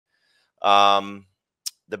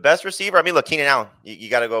The best receiver, I mean, look, Keenan Allen, you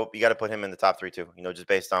got to put him in the top 3 too, just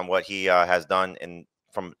based on what he has done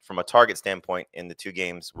from a target standpoint in the 2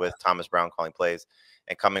 games with Thomas Brown calling plays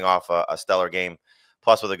and coming off a stellar game,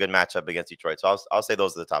 plus with a good matchup against Detroit. So I'll say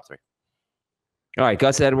those are the top 3. All right,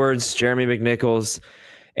 Gus Edwards, Jeremy McNichols,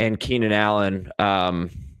 and Keenan Allen.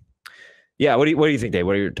 Yeah, what do you think, Dave?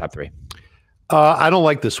 What are your top 3? I don't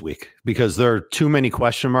like this week because there are too many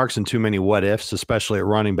question marks and too many what ifs, especially at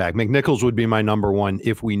running back. McNichols would be my number 1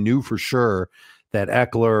 if we knew for sure that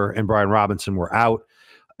Eckler and Brian Robinson were out.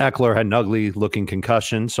 Eckler had an ugly looking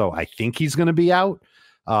concussion, so I think he's going to be out.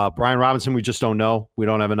 Brian Robinson, we just don't know. We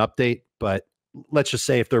don't have an update, but let's just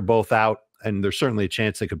say if they're both out, and there's certainly a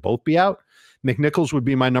chance they could both be out, McNichols would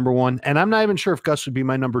be my number 1. And I'm not even sure if Gus would be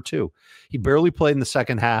my number 2. He barely played in the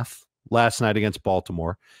second half last night against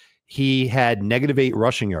Baltimore. He had -8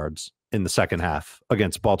 rushing yards in the second half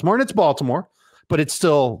against Baltimore. And it's Baltimore, but it's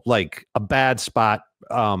still like a bad spot.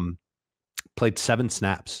 Played 7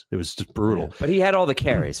 snaps. It was just brutal. Yeah, but he had all the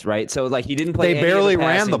carries, right? So like he didn't play. They barely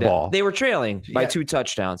ran the ball. They were trailing by 2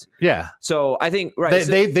 touchdowns. Yeah. So I think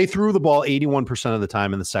they threw the ball 81% of the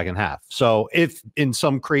time in the second half. So if in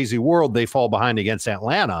some crazy world they fall behind against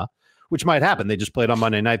Atlanta, which might happen. They just played on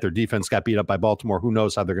Monday night. Their defense got beat up by Baltimore. Who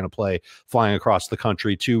knows how they're going to play flying across the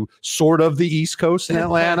country to sort of the East Coast in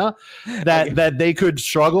Atlanta, that they could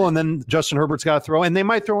struggle. And then Justin Herbert's got to throw, and they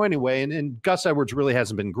might throw anyway. And Gus Edwards really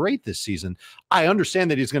hasn't been great this season. I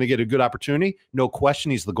understand that he's going to get a good opportunity. No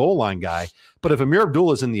question. He's the goal line guy. But if Amir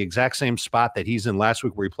Abdullah is in the exact same spot that he's in last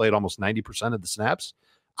week, where he played almost 90% of the snaps,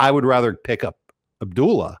 I would rather pick up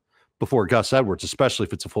Abdullah before Gus Edwards, especially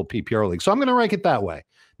if it's a full PPR league. So I'm going to rank it that way.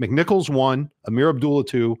 McNichols 1, Amir Abdullah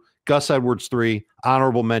 2, Gus Edwards 3,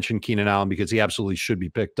 honorable mention Keenan Allen because he absolutely should be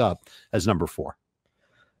picked up as number 4.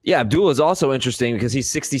 Yeah, Abdullah is also interesting because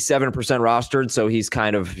he's 67% rostered, so he's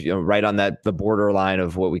kind of right on the borderline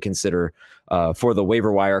of what we consider for the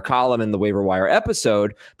waiver wire column in the waiver wire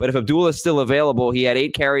episode. But if Abdullah is still available, he had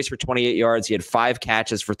 8 carries for 28 yards. He had 5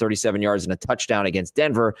 catches for 37 yards and a touchdown against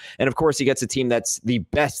Denver. And of course, he gets a team that's the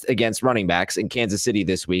best against running backs in Kansas City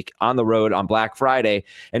this week on the road on Black Friday.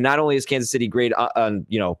 And not only is Kansas City great on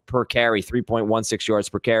per carry, 3.16 yards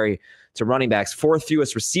per carry to running backs, 4th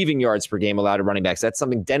fewest receiving yards per game allowed to running backs. That's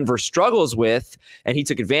something Denver struggles with, and he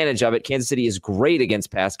took advantage of it. Kansas City is great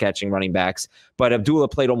against pass-catching running backs, but Abdullah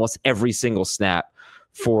played almost every single snap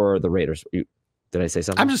for the Raiders. Did I say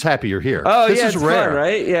something? I'm just happy you're here. Oh, this yeah, is it's rare, fun,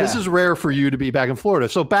 right? Yeah, this is rare for you to be back in Florida.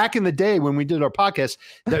 So back in the day when we did our podcast,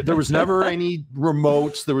 there was never any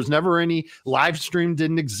remotes. There was never any live stream.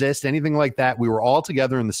 Didn't exist. Anything like that. We were all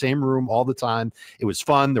together in the same room all the time. It was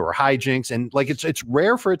fun. There were hijinks, and like it's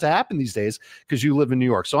rare for it to happen these days because you live in New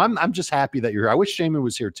York. So I'm just happy that you're here. I wish Jamey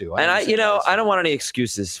was here too. And I don't want any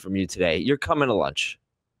excuses from you today. You're coming to lunch.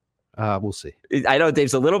 We'll see. I know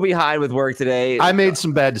Dave's a little behind with work today. I made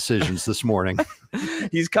some bad decisions this morning.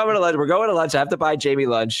 He's coming to lunch. We're going to lunch. I have to buy Jamey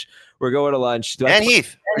lunch. We're going to lunch. And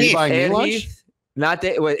Heath. Are you buying me lunch? Heath? Not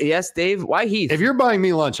Dave. Yes, Dave. Why Heath? If you're buying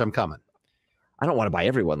me lunch, I'm coming. I don't want to buy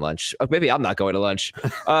everyone lunch. Maybe I'm not going to lunch.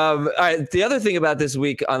 All right. The other thing about this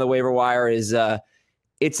week on the waiver wire is I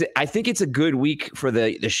think it's a good week for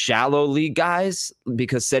the shallow league guys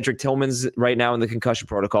because Cedric Tillman's right now in the concussion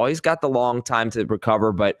protocol. He's got the long time to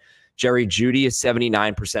recover, but Jerry Jeudy is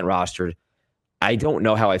 79% rostered. I don't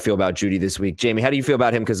know how I feel about Jeudy this week. Jamey, how do you feel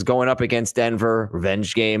about him? Because going up against Denver,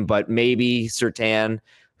 revenge game, but maybe Surtain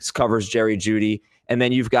covers Jerry Jeudy. And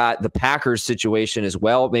then you've got the Packers situation as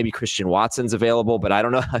well. Maybe Christian Watson's available, but I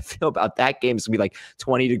don't know how I feel about that game. It's going to be like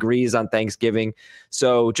 20 degrees on Thanksgiving.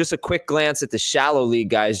 So just a quick glance at the shallow league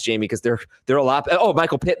guys, Jamey, because they're a lot. Oh,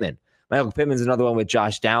 Michael Pittman. Michael Pittman's another one with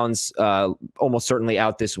Josh Downs, almost certainly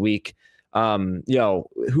out this week.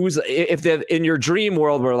 Who's if they're in your dream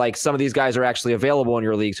world where like some of these guys are actually available in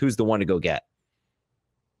your leagues, who's the one to go get?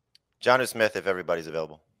 Jonnu Smith, if everybody's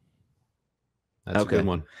available. That's okay. A good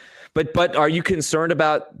one. But are you concerned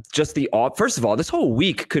about just first of all, this whole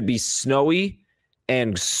week could be snowy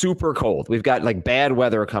and super cold. We've got like bad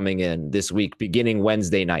weather coming in this week, beginning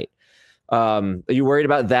Wednesday night. Are you worried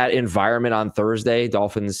about that environment on Thursday,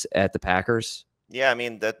 Dolphins at the Packers? Yeah, I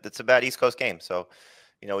mean, that's a bad East Coast game. So,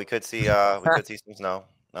 we could see some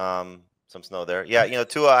snow, there. Yeah,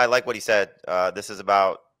 Tua, I like what he said. This is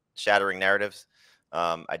about shattering narratives.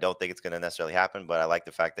 I don't think it's going to necessarily happen, but I like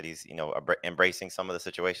the fact that he's, embracing some of the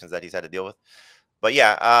situations that he's had to deal with. But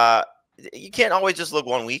yeah, you can't always just look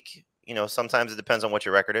 1 week. Sometimes it depends on what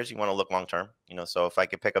your record is. You want to look long term. So if I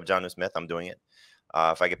could pick up Jonnu Smith, I'm doing it.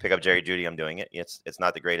 If I could pick up Jerry Jeudy, I'm doing it. It's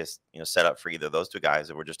not the greatest setup for either of those two guys.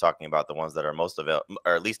 If we're just talking about the ones that are most available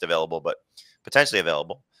or least available, but potentially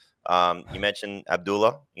available. You mentioned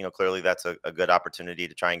Abdullah. Clearly that's a good opportunity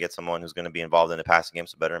to try and get someone who's going to be involved in the passing game,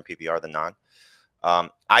 so better in PPR than non.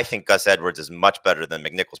 I think Gus Edwards is much better than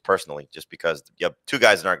McNichols personally, just because you have two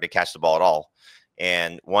guys that aren't going to catch the ball at all,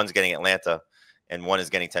 and one's getting Atlanta and one is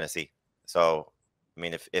getting Tennessee. So, I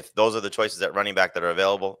mean, if those are the choices at running back that are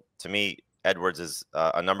available, to me, Edwards is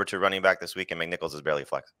a number 2 running back this week, and McNichols is barely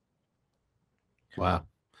flex. Wow.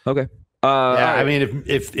 Okay. Yeah, I mean,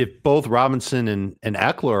 if both Robinson and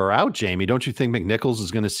Eckler are out, Jamey, don't you think McNichols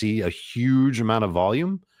is going to see a huge amount of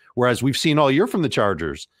volume? Whereas we've seen all year from the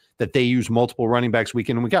Chargers that they use multiple running backs week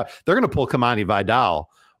in and week out. They're going to pull Kamani Vidal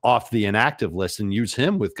off the inactive list and use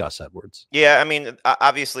him with Gus Edwards. Yeah, I mean,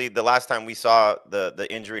 obviously, the last time we saw the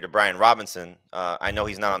injury to Brian Robinson, I know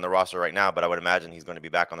he's not on the roster right now, but I would imagine he's going to be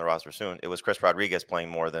back on the roster soon. It was Chris Rodriguez playing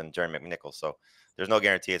more than Jerry McNichols, so there's no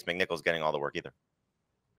guarantee it's McNichols getting all the work either.